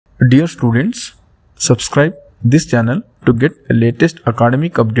Dear students, subscribe this channel to get latest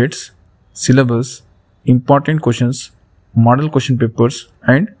academic updates, syllabus, important questions, model question papers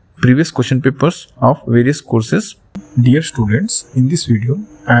and previous question papers of various courses. Dear students, in this video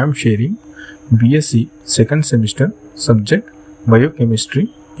I am sharing BSc second semester subject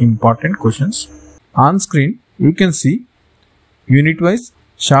Biochemistry important questions. On screen you can see unit-wise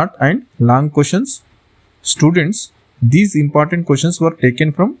short and long questions. Students, these important questions were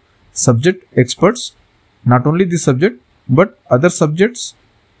taken from subject experts. Not only this subject but other subjects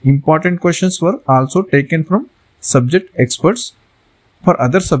important questions were also taken from subject experts. For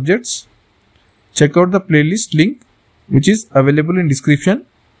other subjects, check out the playlist link which is available in description.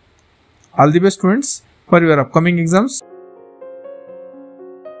 All the best students for your upcoming exams.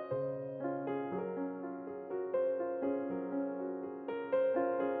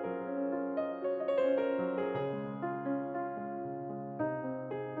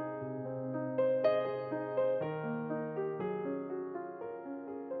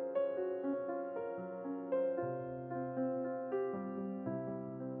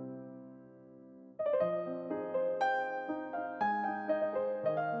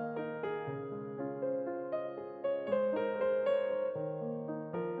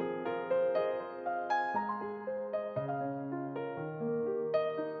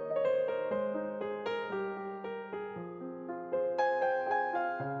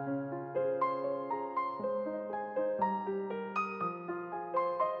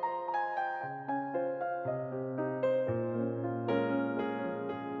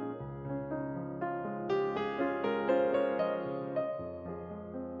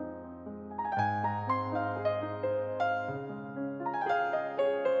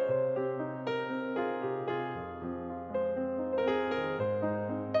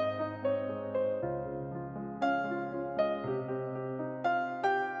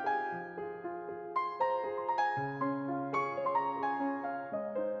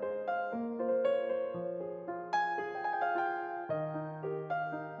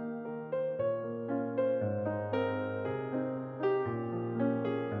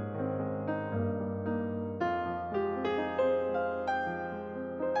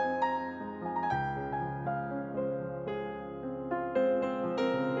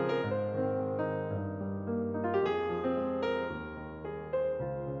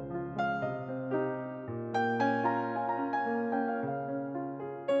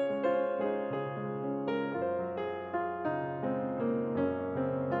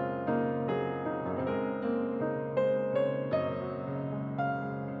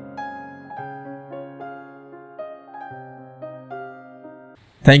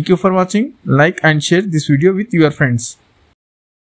 Thank you for watching. Like and share this video with your friends.